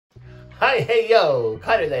Hi, hey, yo,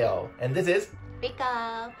 Kairudeo. And this is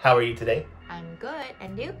Rika. How are you today? I'm good.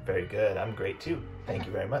 And you? Very good. I'm great too. Thank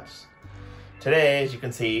you very much. Today, as you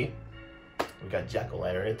can see, we got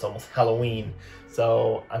jack-o'-lantern. It's almost Halloween.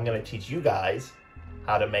 So I'm going to teach you guys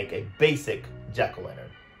how to make a basic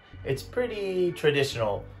jack-o'-lantern. It's pretty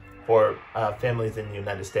traditional for families in the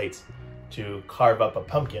United States to carve up a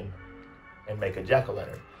pumpkin and make a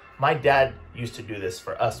jack-o'-lantern. My dad used to do this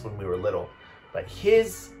for us when we were little, but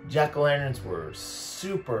his jack-o'-lanterns were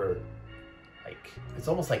super, it's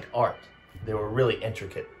almost like art. They were really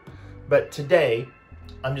intricate. But today,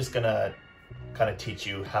 I'm just gonna kind of teach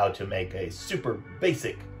you how to make a super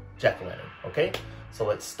basic jack-o'-lantern, okay? So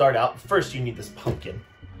let's start out. First, you need this pumpkin.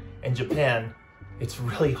 In Japan, it's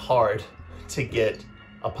really hard to get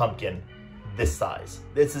a pumpkin this size.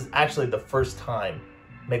 This is actually the first time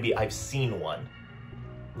maybe I've seen one,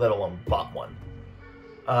 let alone bought one.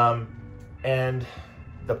 And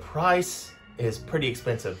the price is pretty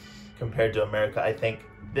expensive compared to America. I think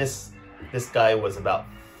this guy was about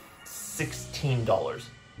 $16,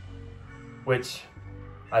 which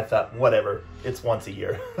I thought, whatever, it's once a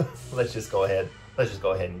year. Let's just go ahead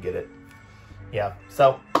and get it. Yeah,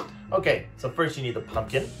 so, okay, so first you need the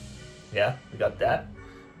pumpkin. Yeah, we got that.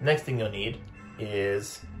 Next thing you'll need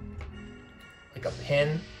is like a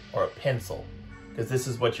pen or a pencil, because this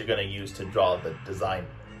is what you're going to use to draw the design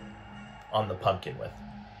on the pumpkin with.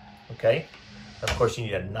 Okay, of course you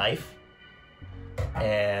need a knife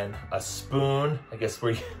and a spoon. I guess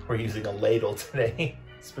we're using a ladle today.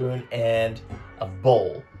 Spoon and a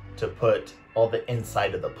bowl to put all the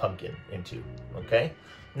inside of the pumpkin into. Okay,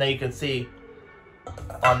 now you can see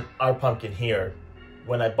on our pumpkin here,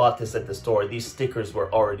 when I bought this at the store, these stickers were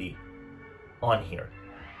already on here,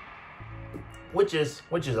 which is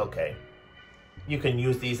okay. You can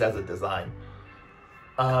use these as a design.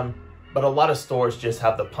 But a lot of stores just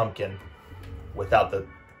have the pumpkin without the,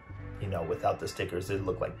 without the stickers. It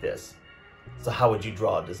look like this. So how would you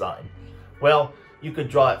draw a design? Well, you could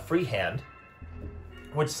draw it freehand,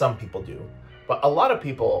 which some people do. But a lot of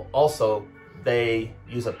people also, they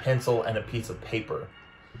use a pencil and a piece of paper,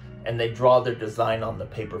 and they draw their design on the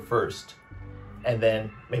paper first, and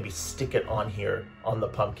then maybe stick it on here on the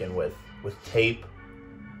pumpkin with tape,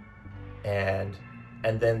 and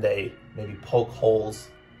then they maybe poke holes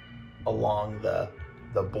along the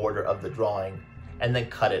border of the drawing and then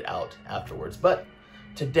cut it out afterwards. But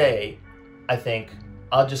today, I think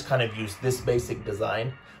I'll just kind of use this basic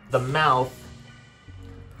design. The mouth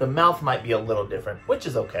might be a little different, which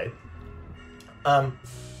is okay. The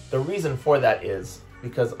reason for that is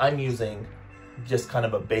because I'm using just kind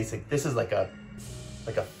of a basic, this is like a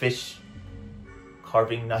fish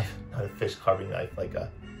carving knife, not a fish carving knife,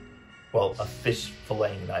 a fish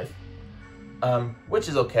filleting knife, which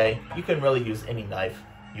is okay. You can really use any knife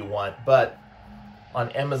you want, but on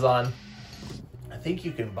Amazon, I think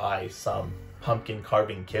you can buy some pumpkin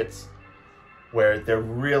carving kits where they're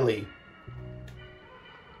really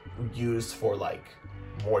used for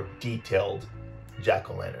more detailed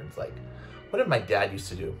jack-o'-lanterns. What did my dad used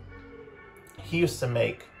to do? He used to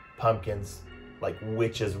make pumpkins like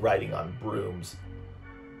witches riding on brooms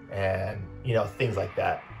and things like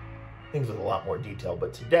that. Things with a lot more detail.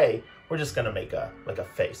 But today we're just gonna make a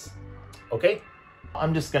face. Okay,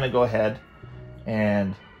 I'm just gonna go ahead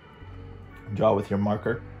and draw with your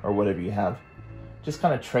marker or whatever you have. Just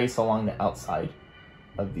kind of trace along the outside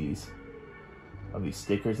of these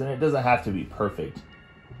stickers, and it doesn't have to be perfect.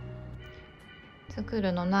 作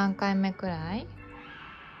るの何回目くらい?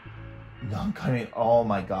 Oh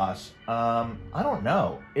my gosh. I don't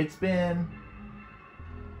know. It's been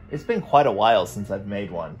quite a while since I've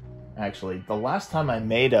made one. Actually, the last time I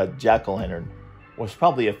made a jack-o'-lantern was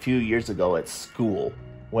probably a few years ago at school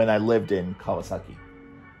when I lived in Kawasaki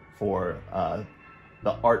for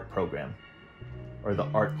the art program or the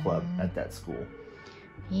art club at that school.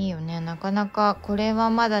 いいよね。なかなかこれは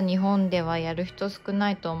まだ日本ではやる人少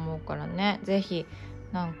ないと思うからね。ぜひ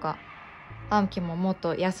パンキンももっ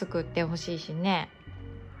と安く売ってほしいしね。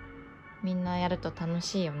みんなやると楽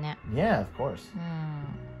しいよね。Yeah, of course.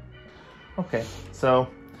 Okay, so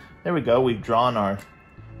there we go. We've drawn our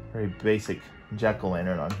very basic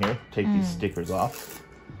jack-o'-lantern on here. Take these stickers off.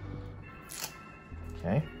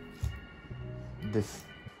 Okay.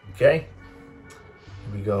 Okay.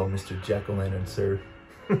 Here we go, Mr. Jack-o'-lantern, sir.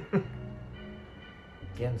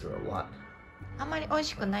 Gans are a lot. あんまり美味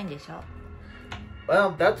しくないんでしょ?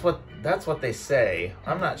 Well, that's what they say.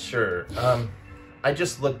 I'm not sure. I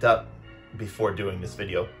just looked up before doing this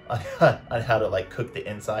video on how to cook the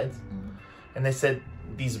insides, and they said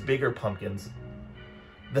these bigger pumpkins,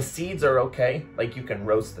 the seeds are okay. You can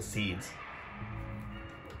roast the seeds,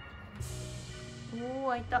 おお、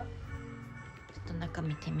開いた。ちょっと中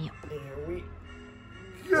見てみよう。 Here we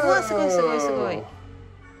うわ、すごいすごいすごい。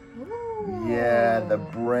 Yeah, the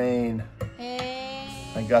brain. へえ。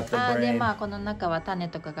 I got the あー、で brain. まあこの中は種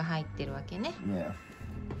とかが入ってるわけね。 Yeah.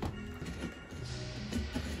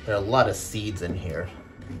 There are a lot of seeds in here,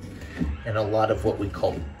 and a lot of what we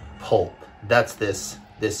call pulp. That's this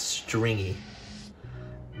stringy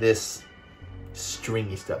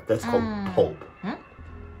stuff. That's called pulp.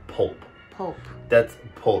 Pulp. Pulp. That's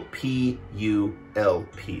pulp.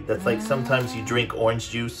 P-U-L-P. That's like sometimes you drink orange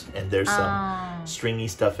juice and there's some stringy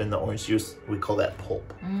stuff in the orange juice. We call that pulp.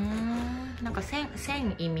 なんか繊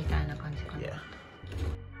維みたいな感じかな。 Yeah.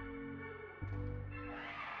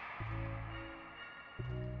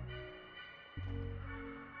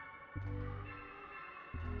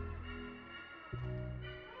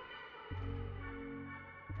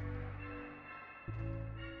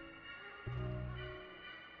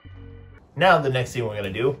 Now the next thing we're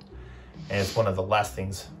going to do, and it's one of the last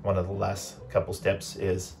couple steps,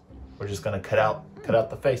 is we're just going to cut out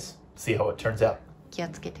the face, see how it turns out. 気を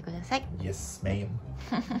つけてください。 Yes, ma'am.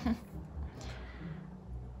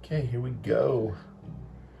 Okay, here we go.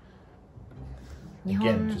 日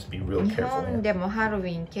Again, just be real 本 careful. でもハロウ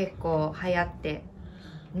ィン結構流行って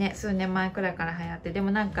ね、数年前くらいから流行って、でも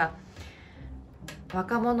なんか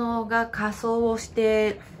若者が仮装をし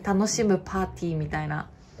て楽しむパーティーみたいな、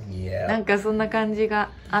 Yeah. なんかそんな感じが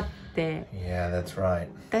あって、 Yeah, that's right.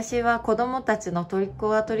 私は子供たちのトリック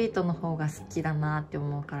オアトリートの方が好きだなって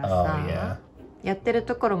思うからさ、 Oh, yeah. やってる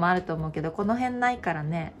ところもあると思うけど、この辺ないから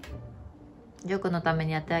ね、ジョークのため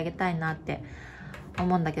にやってあげたいなって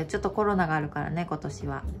思うんだけど、ちょっとコロナがあるからね、今年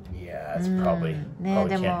は。 Yeah, it's probablyね、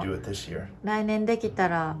で can't も do it this year. 来年できた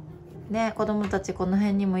らね、子供たちこの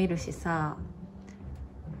辺にもいるしさ、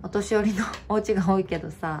お年寄りのお家が多いけど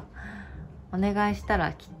さ、お願いした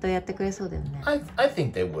らきっとやってくれそうだよね。 I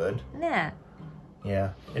think they would. ね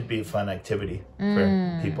Yeah, it'd be a fun activity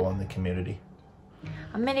for people in the community. え、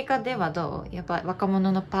アメリカではどう？やっぱ若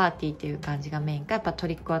者のパーティーっていう感じがメインか、やっぱト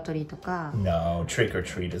リックオアトリートか。 No, trick or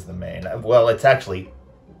treat is the main. Well, it's actually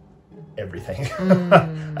everything.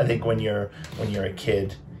 I think when you're a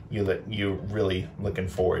kid, you're really looking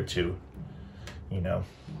forward to,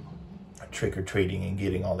 trick or treating and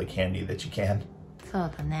getting all the candy that you can. そ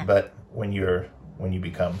うだね。 But when you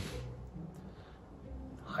become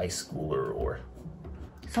high schooler or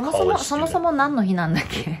そもそも何の日なんだっ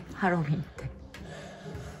け？ハロウィンって。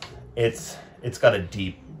it's got a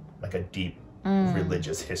deep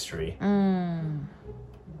religious history.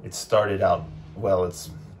 It started out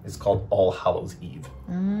it's called All Hallows Eve.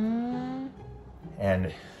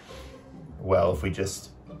 And well, if we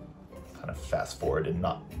just kind of fast forward and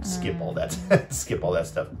not skip all that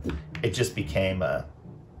stuff, it just became a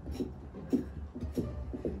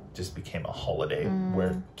holiday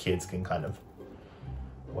where kids can kind of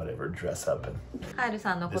whatever dress up and カイル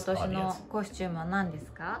さんの今年のコスチュームは何です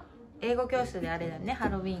か？英語教室であれだよね、ハ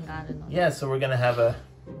ロウィンがあるので。 yeah, so we're gonna have a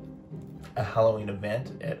Halloween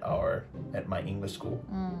event at my English school,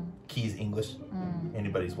 Keys English.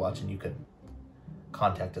 Anybody's watching, you can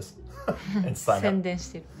contact us and sign 宣 up. 伝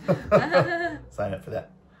してる。 Sign up for that.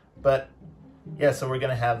 But yeah, so we're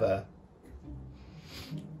gonna have a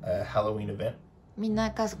Halloween event. みんな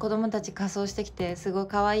子供たち仮装してきてすごい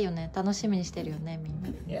可愛いよね。楽しみにしてるよね、みんな。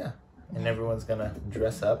 Yeah, and everyone's gonna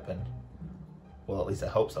dress up and, well, at least I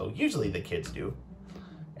hope so. Usually the kids do.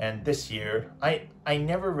 And this year, I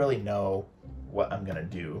never really know what I'm gonna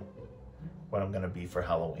do, what I'm gonna be for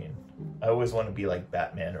Halloween. I always want to be like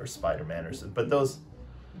Batman or Spider-Man or something, but those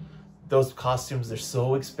costumes, they're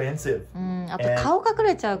so expensive. あと顔隠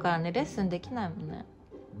れちゃうからね、レッスンできないもんね。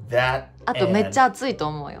 That あとめっちゃ暑いと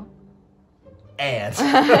思うよ。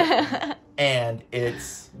 and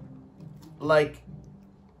it's like,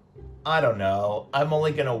 I don't know, I'm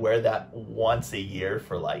only gonna wear that once a year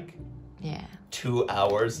for like Yeah. 2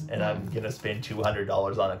 hours, and I'm gonna spend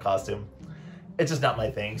 $200 on a costume. It's just not my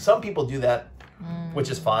thing. Some people do that, which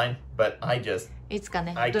is fine, but I いつか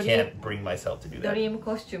ね、 can't bring myself to do ド that. リーム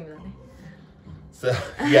コスチュームだね。 So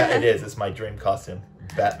yeah, it is. It's my dream costume,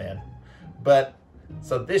 Batman. But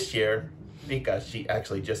so this year, Vika, she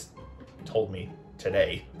actually just told me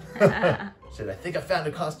today. She said, I think I found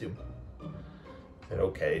a costume. I said,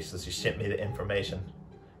 okay. So she sent me the information,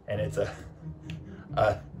 and it's a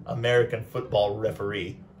American football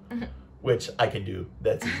referee, which I can do.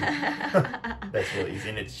 That's easy. That's really easy,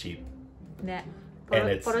 and it's cheap. ね。 And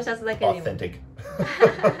it's ポロシャツだけでいいもん。 authentic.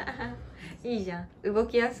 いいじゃん。動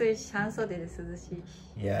きやすいし、半袖で涼しいし。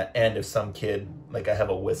 Yeah, and if some kid, like I have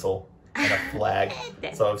a whistle, and a flag.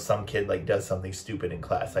 So if some kid like does something stupid in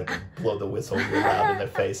class, I can blow the whistle real loud in their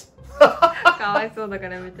face. かわいそうだか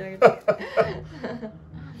らやめてあげて。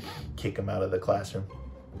Kick them out of the classroom.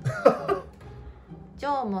 ジ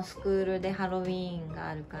ョーもスクールでハロウィーンが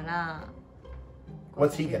あるから。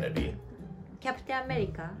What's he gonna be? キャプテンアメリ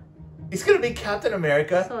カ He's gonna be Captain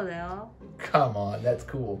America? そうだよ。Come on, that's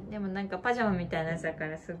cool. でもなんかパジャマみたいなやつだか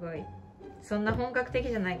らすごい。そんな本格的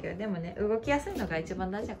じゃないけど、でもね、動きやすいのが一番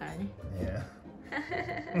大事だからね。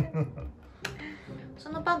Yeah. そ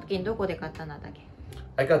のパンプキンどこで買ったんだっけ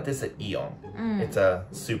I got this at Eon. It's a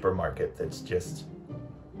supermarket that's just,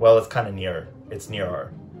 well, it's kind of near, it's near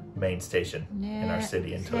our main station in our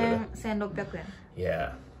city in Toyota. 1600円。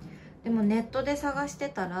Yeah. でもネットで探して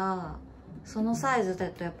たら、そのサイズだ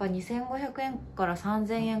とやっぱり2500円から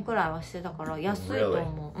3000円くらいはしてたから安いと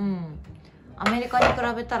思う。うん。アメリカに比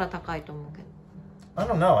べたら高いと思うけど。I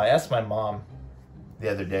don't know. I asked my mom the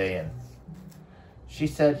other day and she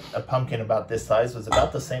said a pumpkin about this size was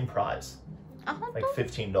about the same price. あ、本当 Like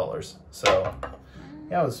 $15. So,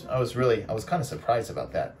 yeah, I was kind of surprised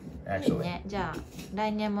about that, いい actually. ね。じゃあ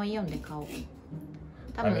来年もイオンで買おう。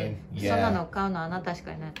多分 I mean, yeah. そんなの買うのはあなたし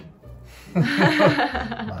かいないと思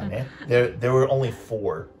There were only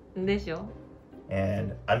 4. う。でしょ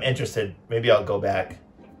And I'm interested. Maybe I'll go back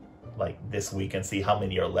like this week and see how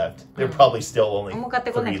many are left. There are probably still only もう買っ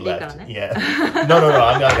てこな 3くていいから left. ね。Yeah. No,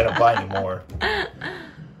 I'm not gonna buy any more.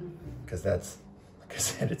 Because that's, like I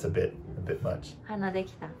said, it's a bit much. 鼻で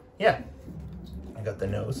きた。Yeah. I got the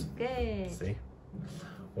nose. Okay. See?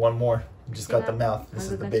 One more. Just got the mouth.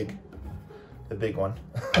 This is the big one.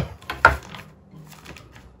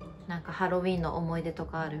 なんかハロウィンの思い出と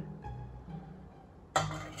かある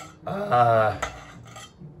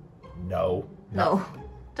No. No.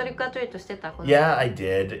 トリックアトリートしてた Yeah, I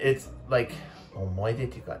did. It's like, 思い出っ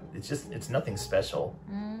ていうか it's nothing special.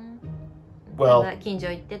 Well, 近所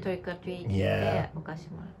行ってトリックアトリートして Yeah. お菓子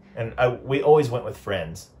もらう。and we always went with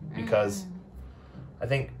friends because I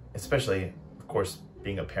think, especially, of course,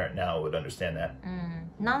 being a parent now, I would understand that.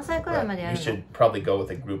 何歳くらいまでや You るの should probably go with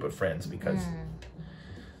a group of friends because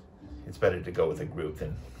it's better to go with a group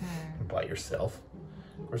than by yourself.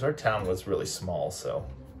 Of course, our town was really small, so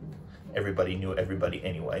everybody knew everybody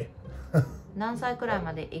anyway. 何歳くらい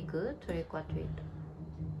まで行くトリックアトリート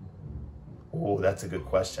Oh, that's a good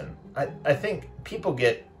question. I think people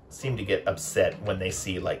seem to get upset when they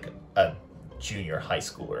see like a junior high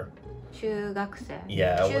schooler. 中学生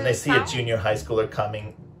Yeah, when they see a junior high schooler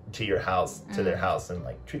coming to your house, to their house, and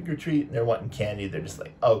like trick or treat, and they're wanting candy, they're just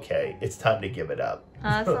like, okay, it's time to give it up.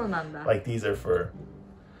 あ、そうなんだ。 Like these are for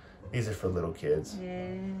little kids.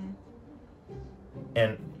 へ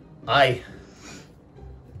And I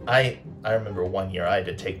remember one year I had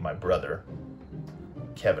to take my brother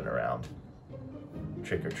Kevin around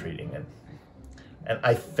trick or treating, and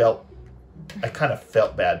I kind of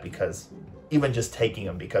felt bad because even just taking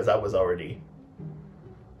him, because I was already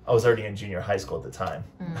in junior high school at the time.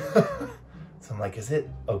 So I'm like, is it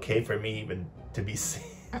okay for me even to be seen,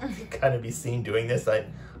 kind of be seen doing this? I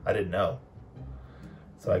didn't know.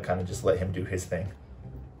 So I kind of just let him do his thing.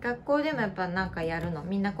 学校でもやっぱなんかやるの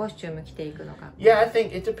みんなコスチューム着ていくのか Yeah, I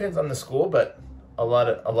think it depends on the school, but a lot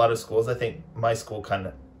of schools, I think my school kind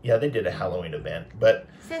of, yeah, they did a Halloween event, but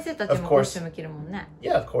先生たちもコスチューム着るもんね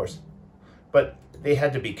yeah, of course. But they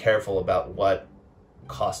had to be careful about what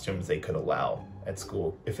costumes they could allow at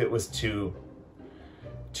school. If it was too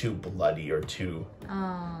bloody or too,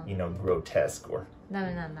 grotesque or ダ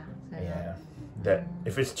メなんだそれは yeah, that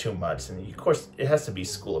if it's too much, and of course it has to be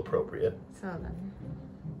school appropriate. そうだね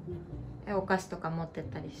お菓子とか持ってっ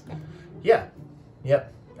たりして Yeah, yep,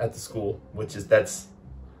 at the school, that's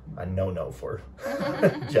a no-no for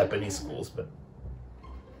Japanese schools, but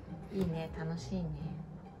いいね楽しいね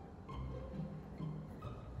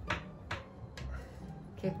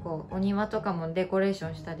結構お庭とかもデコレーシ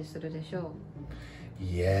ョンしたりするでしょ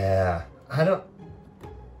yeah,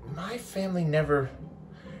 my family never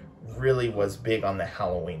really was big on the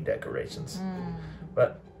Halloween decorations,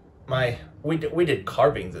 but we did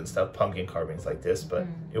carvings and stuff, pumpkin carvings like this, but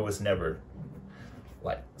it was never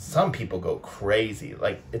like some people go crazy,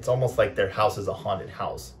 like it's almost like their house is a haunted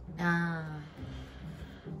house.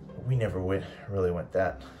 We never really went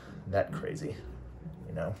that crazy,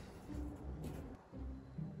 you know.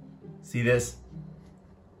 See this?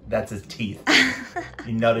 That's his teeth.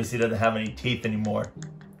 You notice he doesn't have any teeth anymore.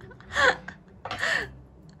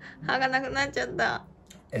 歯がなくなっちゃった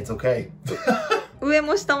It's okay. 上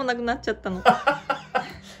も下もなくなっちゃったの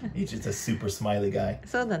He's just a super smiley guy.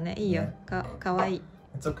 そうだねいいよかわいい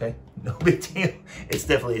It's okay. No big deal. It's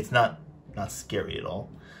not scary at all.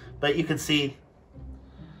 But you can see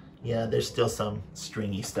Yeah, there's still some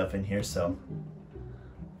stringy stuff in here, so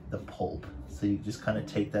the pulp. So you just kind of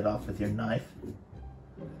take that off with your knife.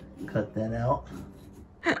 Cut that out.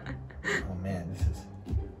 Oh man, this is...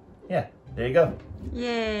 Yeah, there you go. イ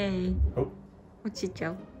エーイ。 Oh. 落ちち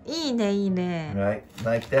ゃう。いいね、いいね。 Right,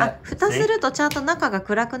 like あ、 that. 蓋するとちゃんと中が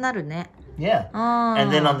暗くなるね。 Yeah. あ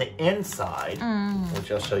And then on the inside, うん。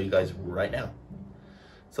 which I'll show you guys right now.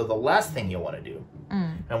 So the last thing you want to do, う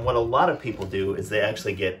ん。 and what a lot of people do, is they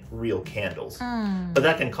actually get real candles. うん。 But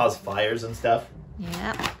that can cause fires and stuff.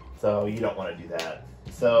 Yeah. So you don't want to do that.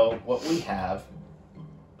 So what we have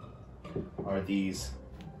are these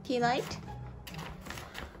Tea light?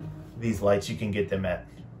 lights. You can get them at,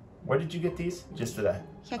 where did you get these? Just at a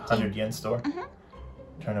 100 yen store?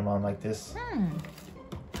 Turn them on like this うん。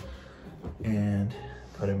 and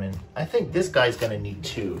put them in. I think this guy's gonna need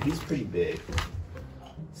 2. He's pretty big.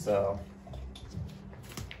 So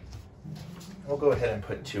we'll go ahead and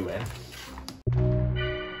put 2 in.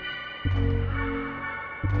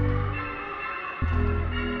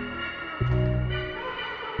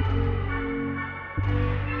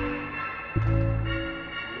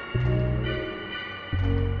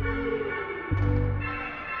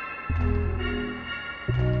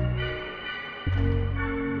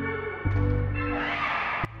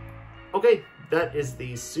 Okay, that is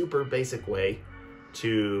the super basic way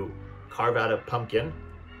to carve out a pumpkin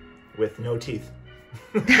with no teeth.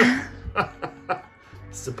 It's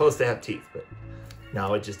supposed to have teeth, but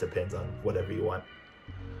no, it just depends on whatever you want.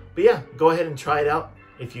 But yeah, go ahead and try it out.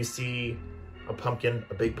 If you see a pumpkin,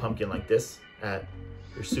 a big pumpkin like this at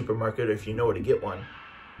your supermarket, or if you know where to get one,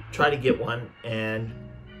 try to get one and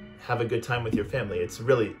have a good time with your family. It's a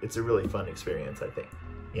really fun experience, I think.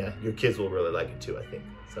 Yeah, your kids will really like it too, I think.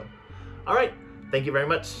 So, all right, thank you very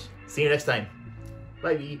much. See you next time.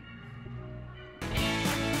 Bye.